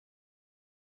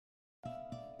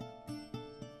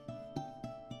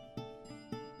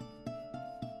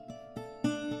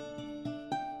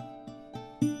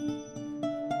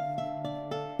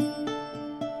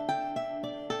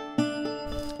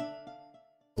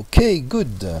Okay,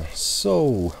 good.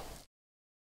 So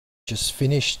just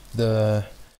finished the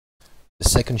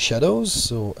second shadows.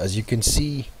 So as you can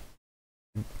see,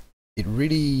 it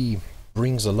really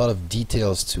brings a lot of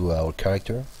details to our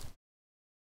character.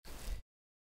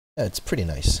 Yeah, it's pretty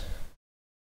nice.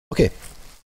 Okay,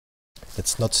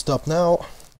 let's not stop now.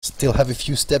 Still have a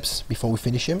few steps before we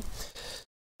finish him.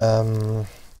 So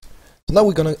now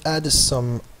we're gonna add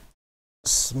some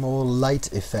small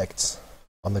light effects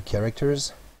on the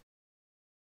characters.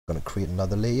 I'm gonna create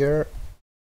another layer.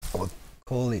 I'll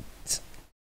call it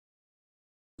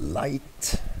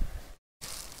light.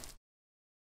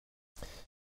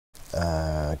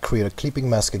 Create a clipping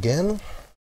mask again,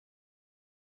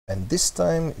 and this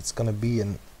time it's gonna be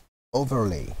an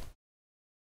overlay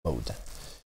mode.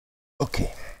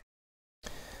 Okay,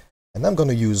 and I'm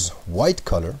gonna use white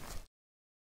color,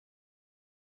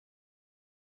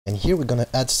 and here we're gonna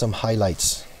add some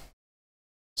highlights.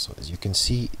 So as you can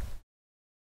see,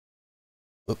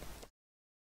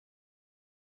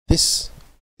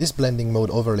 this blending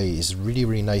mode overlay is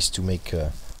really nice to make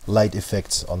light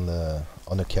effects on the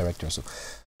character. So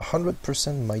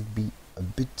 100% might be a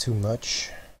bit too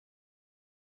much.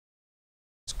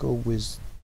 Let's go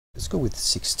with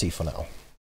 60 for now.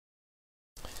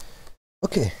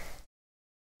 Okay,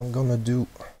 I'm gonna do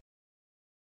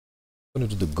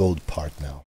the gold part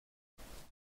now.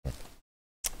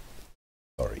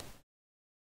 Sorry,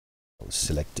 I'll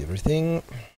select everything.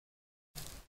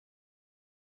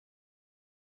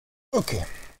 Okay.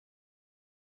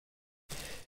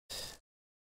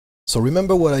 So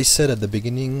remember what I said at the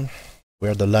beginning,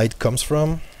 where the light comes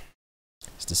from?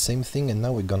 It's the same thing, and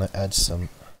now we're gonna add some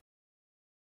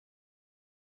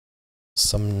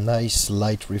nice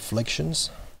light reflections.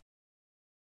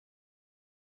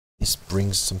 This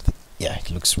brings something, yeah, it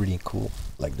looks really cool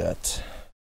like that.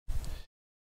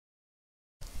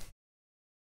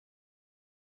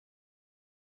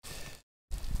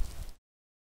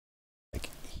 Like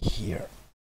here.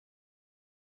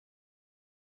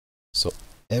 So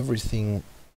everything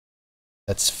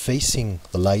that's facing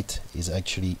the light is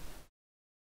actually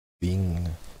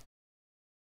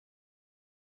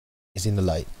is in the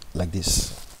light like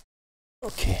this.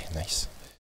 Okay, nice.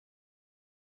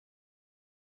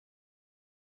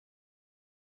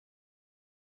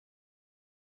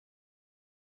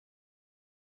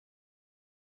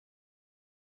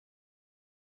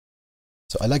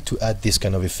 So I like to add this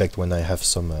kind of effect when I have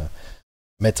some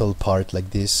metal part like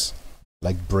this,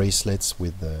 like bracelets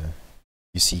with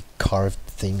you see carved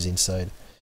things inside.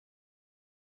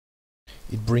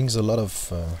 It brings a lot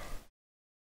of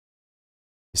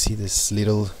you see this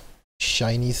little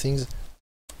shiny things.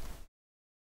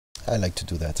 I like to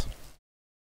do that.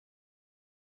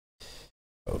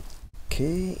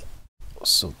 Okay,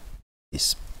 so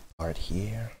this part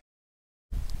here.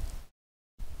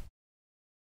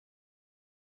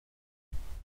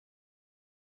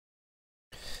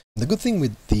 The good thing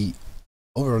with the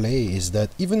overlay is that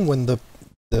even when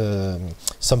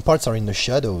some parts are in the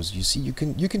shadows, you see, you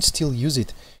can still use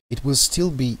it. It will still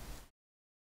be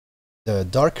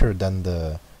darker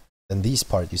than these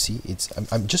part. You see,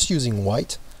 I'm just using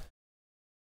white,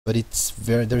 but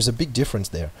there's a big difference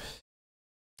there.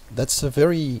 That's a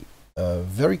very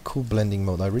cool blending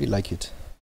mode. I really like it.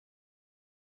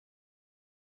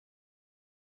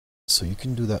 So you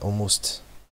can do that almost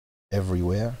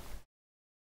everywhere.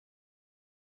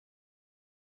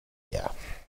 Yeah.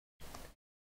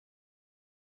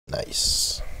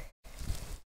 Nice.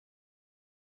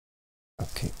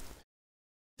 Okay. I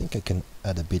think I can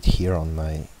add a bit here on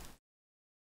my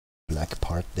black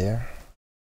part there.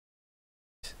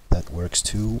 That works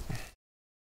too.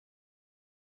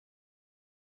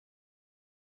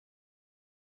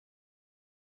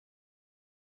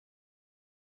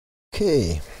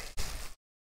 Okay.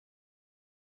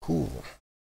 Cool.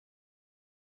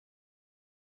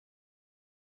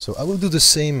 So I will do the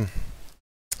same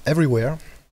everywhere.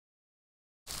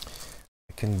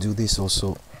 I can do this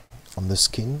also on the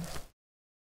skin.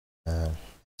 Let's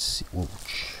see.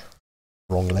 Oops.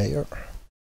 Wrong layer.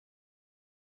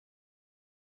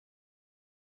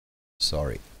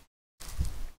 Sorry.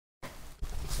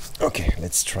 Okay,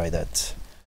 let's try that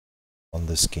on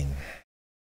the skin.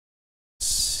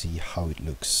 See how it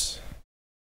looks.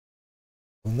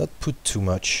 Will not put too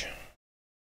much.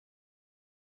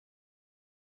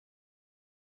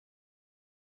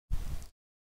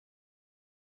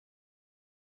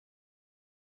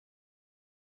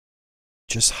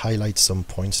 Just highlight some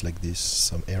points like this,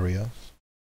 some area.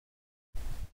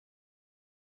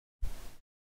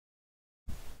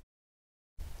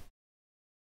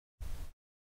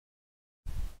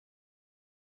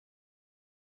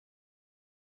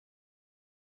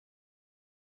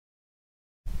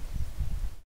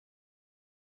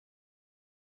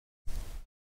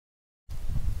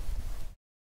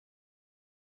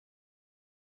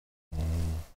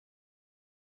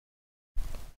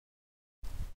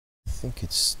 think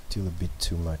it's still a bit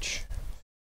too much.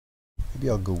 Maybe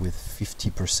I'll go with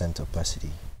 50% opacity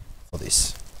for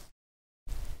this.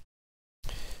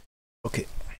 Okay.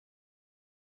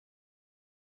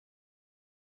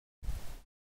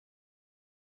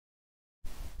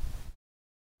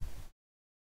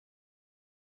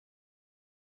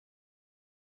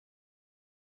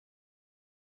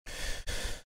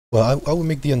 Well, I will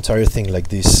make the entire thing like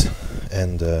this,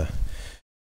 and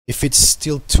if it's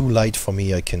still too light for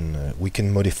me, we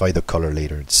can modify the color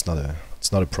later. It's not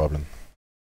a problem.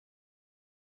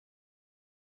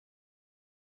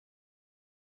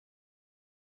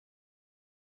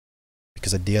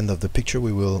 Because at the end of the picture,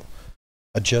 we will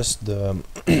adjust the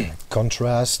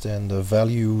contrast and the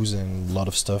values and a lot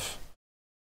of stuff.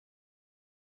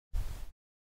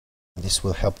 This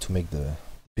will help to make the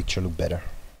picture look better.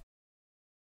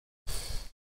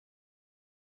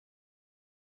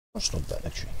 That's not bad,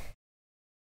 actually.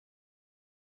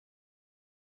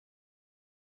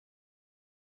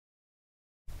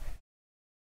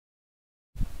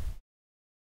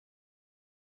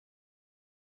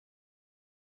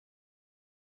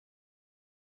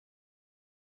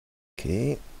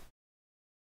 Okay.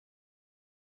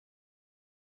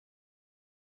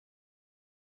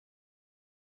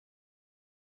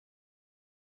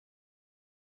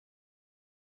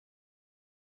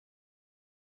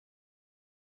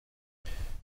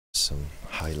 Some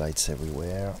highlights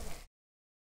everywhere.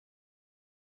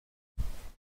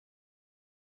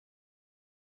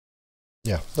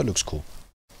 Yeah, that looks cool.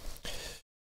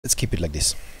 Let's keep it like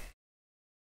this.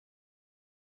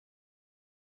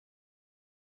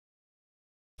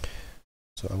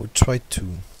 So I would try to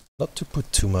not to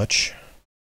put too much,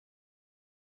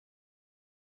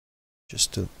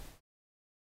 just to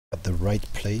at the right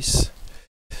place.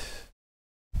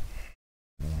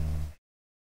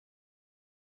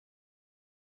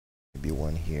 Maybe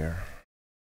one here.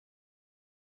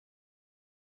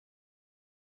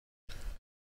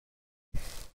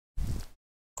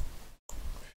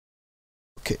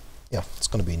 Okay, yeah, it's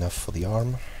gonna be enough for the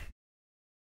arm.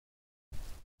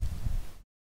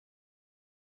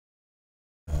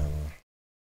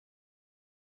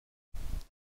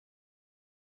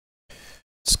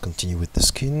 Let's continue with the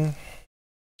skin.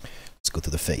 Let's go to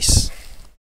the face.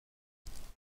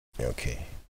 Okay,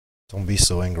 don't be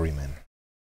so angry, man.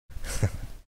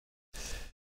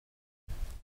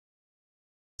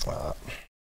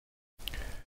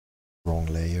 Wrong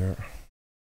layer.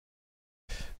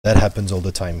 That happens all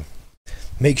the time.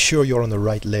 Make sure you're on the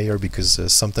right layer, because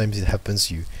sometimes it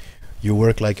happens you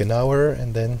work like an hour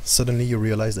and then suddenly you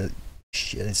realize that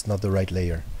shit, it's not the right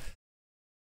layer.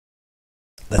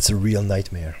 That's a real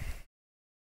nightmare.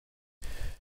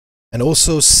 And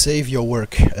also save your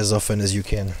work as often as you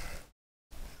can.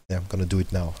 Yeah, I'm gonna do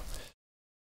it now.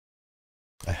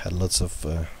 I had lots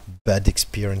of bad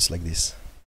experience like this.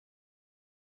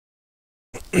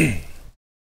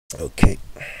 Okay.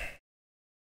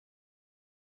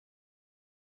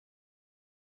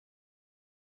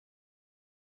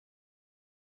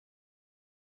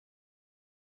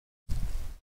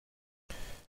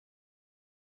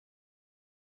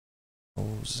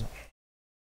 Nose.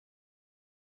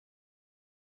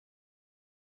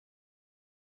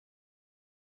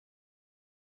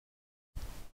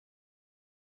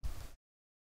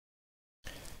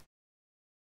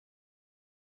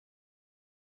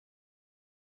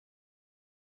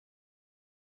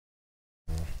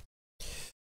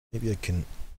 Maybe I can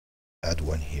add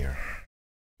one here.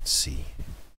 Let's see.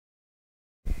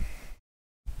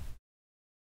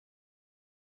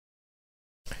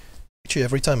 Actually,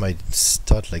 every time I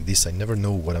start like this, I never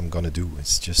know what I'm gonna do.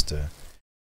 It's just I'm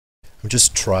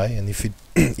just try, and if it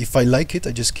if I like it,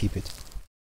 I just keep it.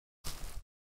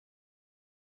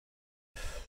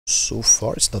 So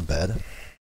far, it's not bad.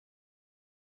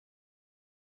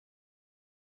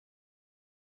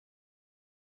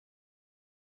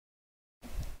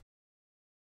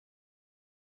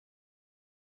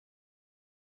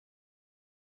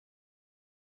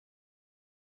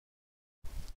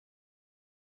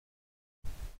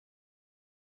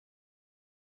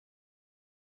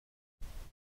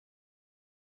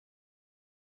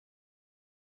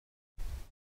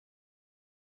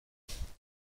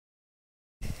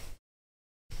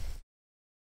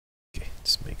 Okay,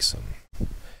 let's make some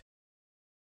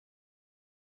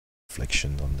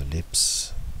reflection on the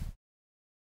lips.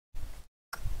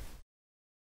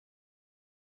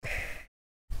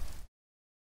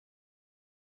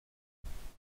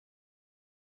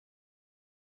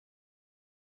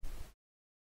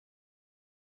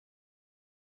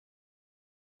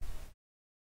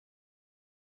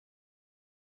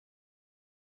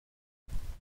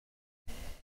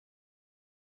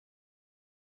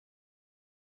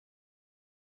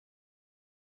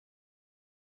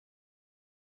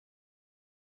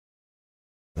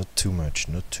 Not too much,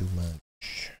 not too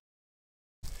much.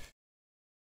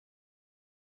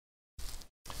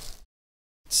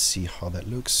 Let's see how that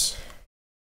looks.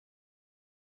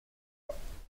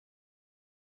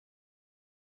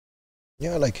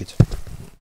 Yeah, I like it.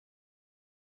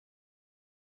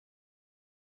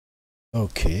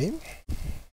 Okay.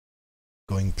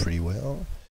 Going pretty well.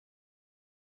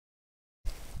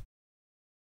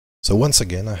 So once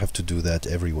again, I have to do that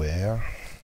everywhere.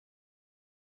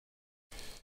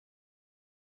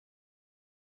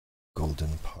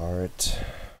 Golden part.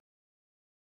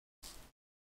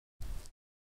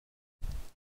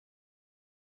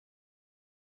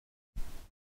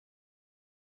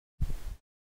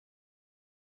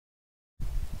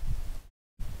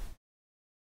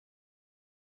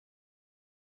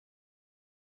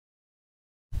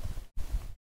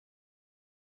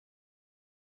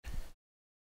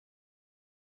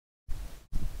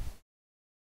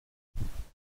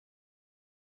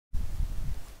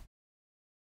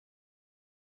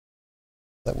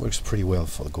 That works pretty well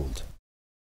for the gold.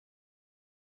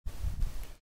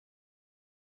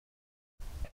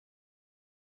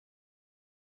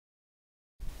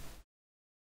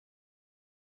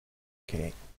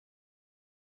 Okay.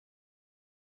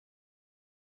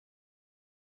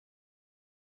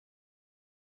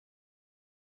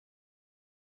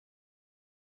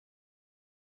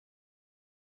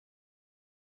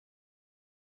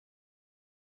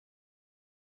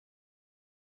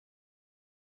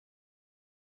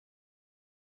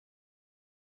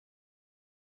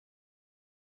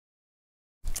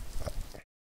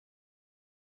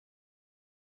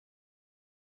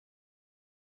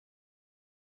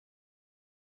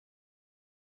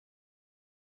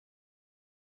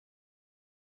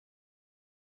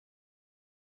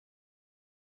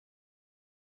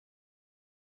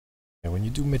 And when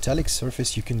you do metallic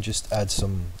surface, you can just add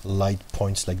some light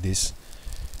points like this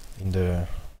in the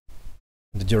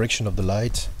direction of the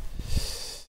light.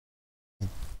 It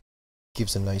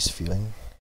gives a nice feeling.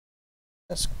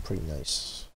 That's pretty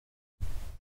nice.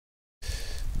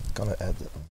 Gonna add.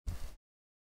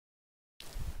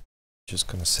 Just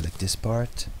gonna select this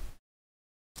part,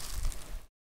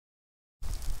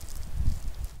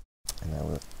 and I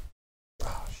will.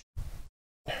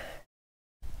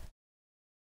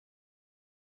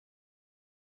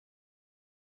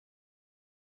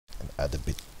 Add a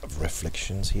bit of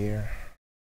reflections here.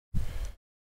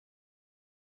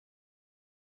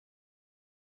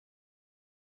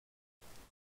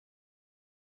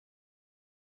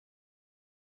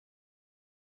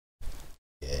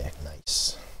 Yeah,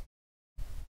 nice.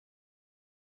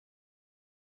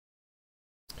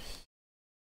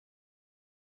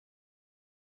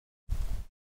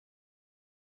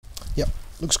 Yep,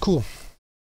 looks cool.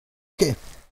 Okay,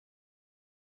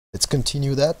 let's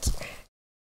continue that.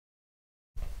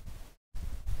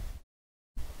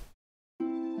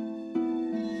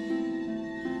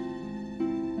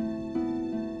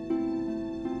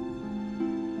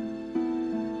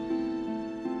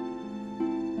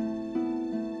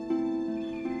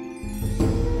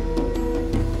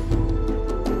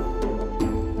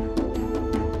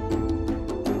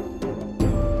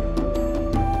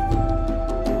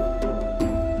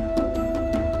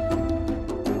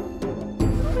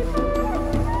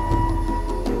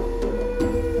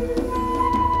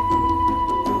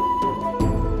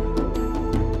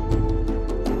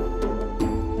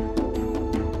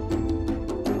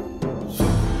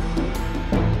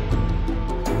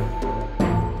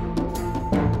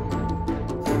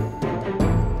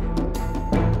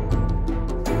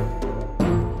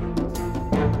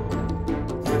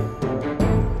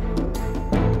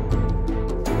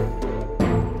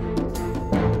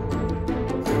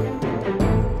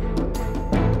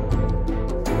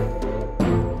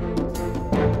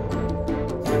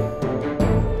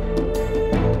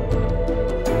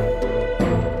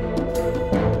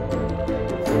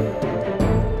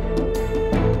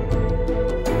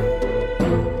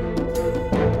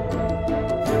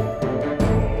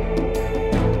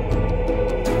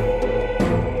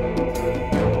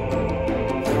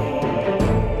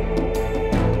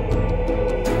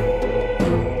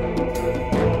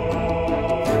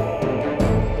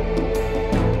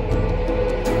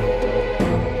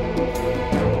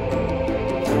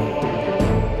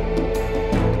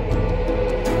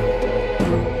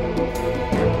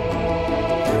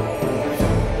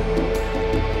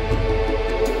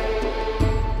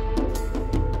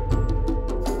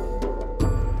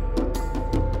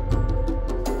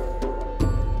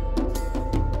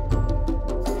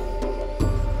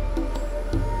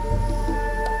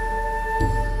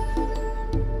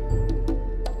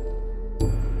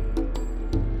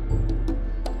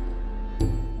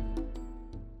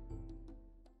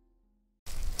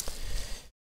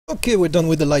 Okay, we're done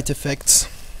with the light effects.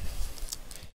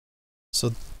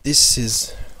 So this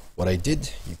is what I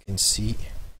did. You can see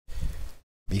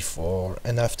before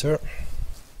and after.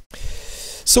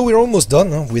 So we're almost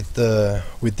done with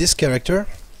this character.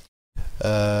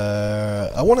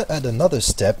 I want to add another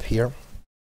step here.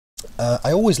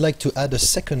 I always like to add a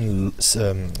second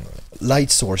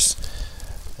light source.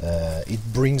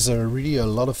 It brings really a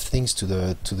lot of things to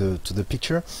the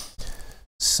picture.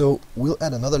 So we'll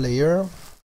add another layer.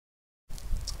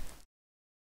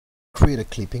 Create a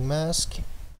clipping mask.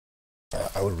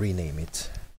 I will rename it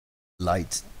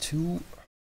Light 2.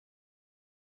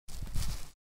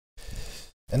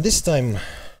 And this time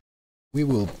we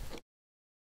will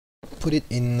put it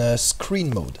in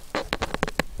screen mode.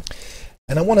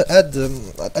 And I want to add,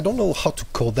 I don't know how to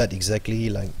call that exactly,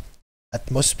 like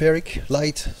atmospheric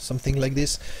light, something like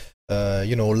this.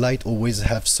 You know, light always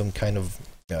have some kind of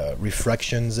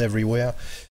refractions everywhere.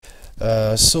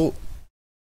 So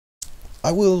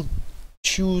I will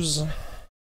choose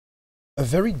a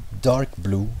very dark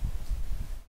blue,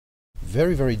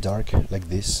 very, very dark, like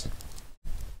this.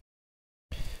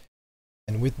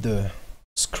 And with the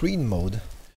screen mode,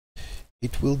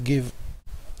 it will give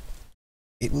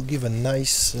a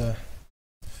nice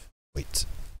wait,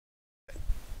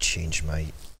 change my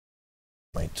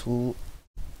tool.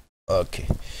 Okay,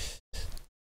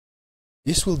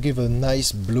 this will give a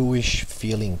nice bluish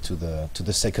feeling to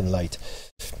the second light.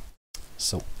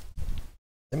 So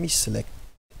let me select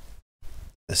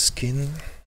the skin.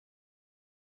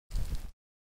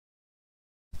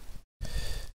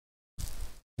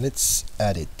 Let's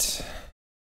add it.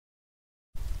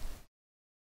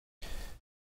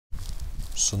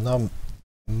 So now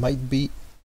might be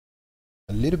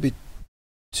a little bit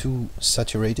too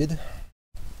saturated.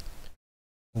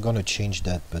 I'm gonna change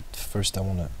that, but first I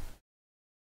wanna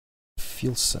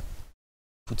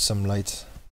put some light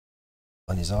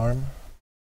on his arm,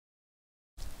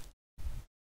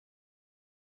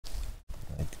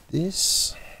 like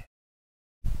this.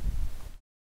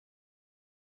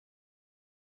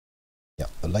 Yeah,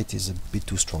 the light is a bit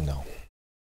too strong now.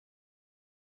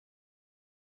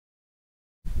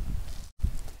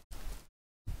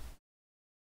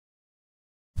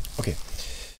 Okay,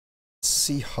 let's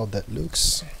see how that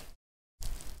looks.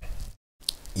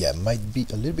 Yeah, might be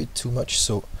a little bit too much,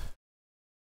 so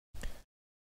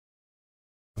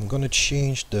I'm gonna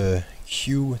change the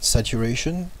hue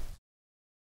saturation.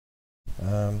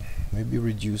 Maybe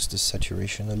reduce the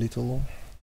saturation a little,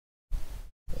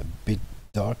 a bit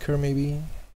darker maybe,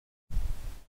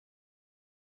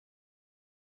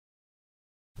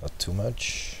 not too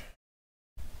much.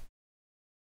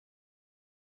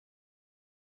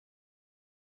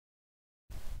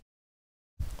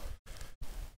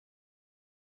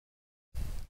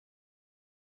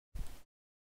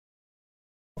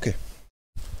 Okay,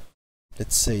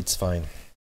 let's say it's fine.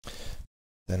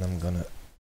 Then I'm gonna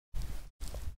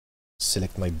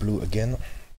select my blue again,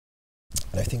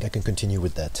 and I think I can continue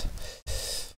with that.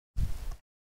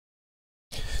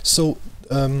 So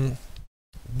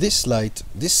this light,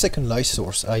 this second light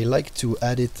source, I like to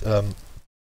add it.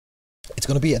 It's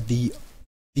gonna be at the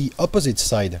opposite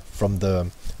side from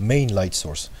the main light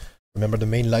source. Remember, the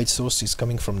main light source is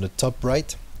coming from the top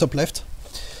right, top left.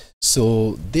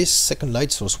 So this second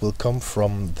light source will come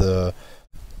from the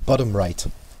bottom right.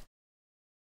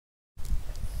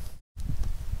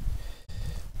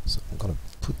 So I'm gonna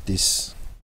put this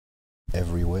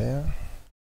everywhere,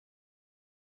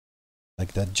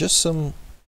 like that. Just some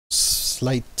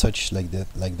slight touch like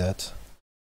that,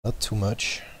 not too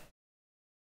much.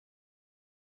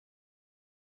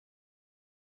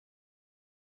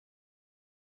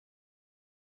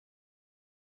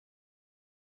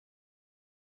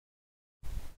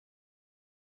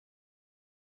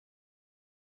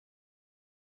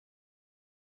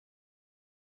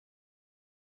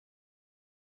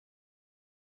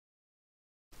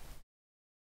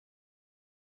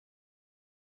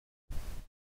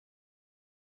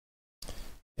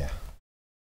 Yeah,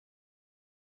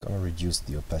 gonna reduce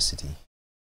the opacity,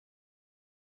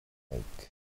 like,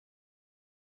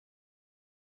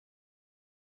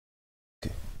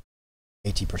 okay,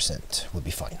 80% will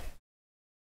be fine.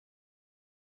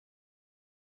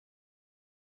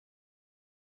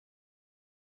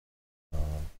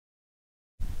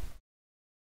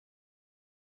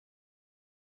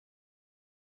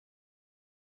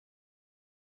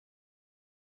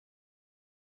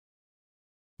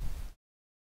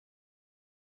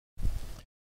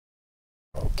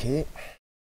 Okay.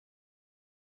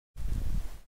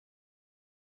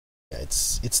 Yeah,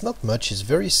 it's not much. It's a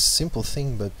very simple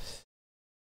thing, but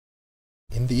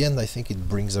in the end, I think it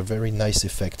brings a very nice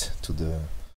effect to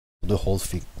the whole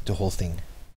thing.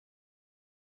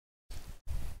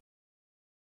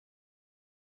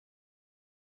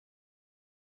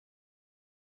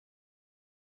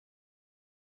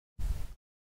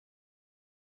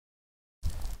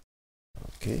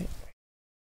 Okay.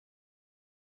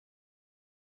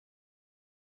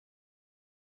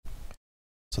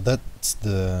 So that's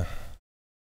the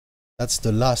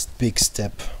last big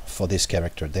step for this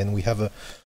character. Then we have a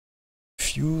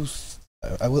few,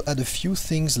 I will add a few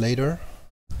things later,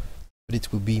 but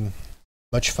it will be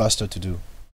much faster to do.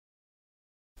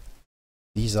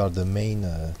 These are the main,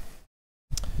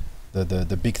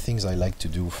 the big things I like to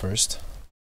do first.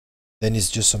 Then it's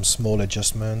just some small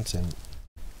adjustment and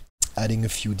adding a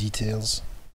few details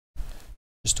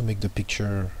just to make the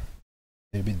picture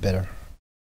a little bit better.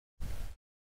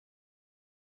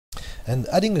 And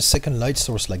adding a second light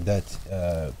source like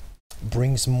that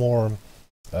brings more,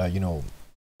 you know,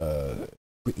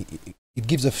 it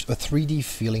gives a 3D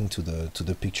feeling to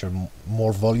the picture,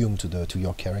 more volume to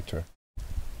your character.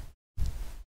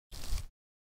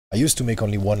 I used to make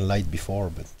only one light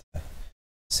before, but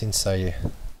since I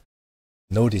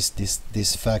noticed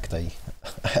this fact,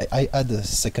 I add a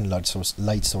second light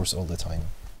source all the time.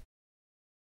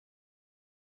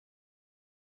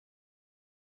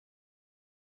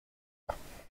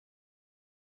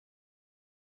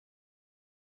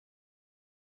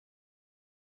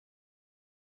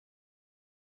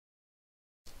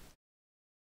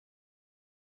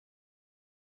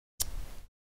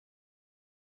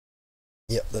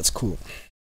 Yeah, that's cool.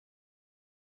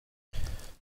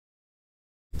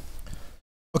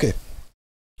 Okay,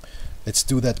 let's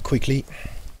do that quickly.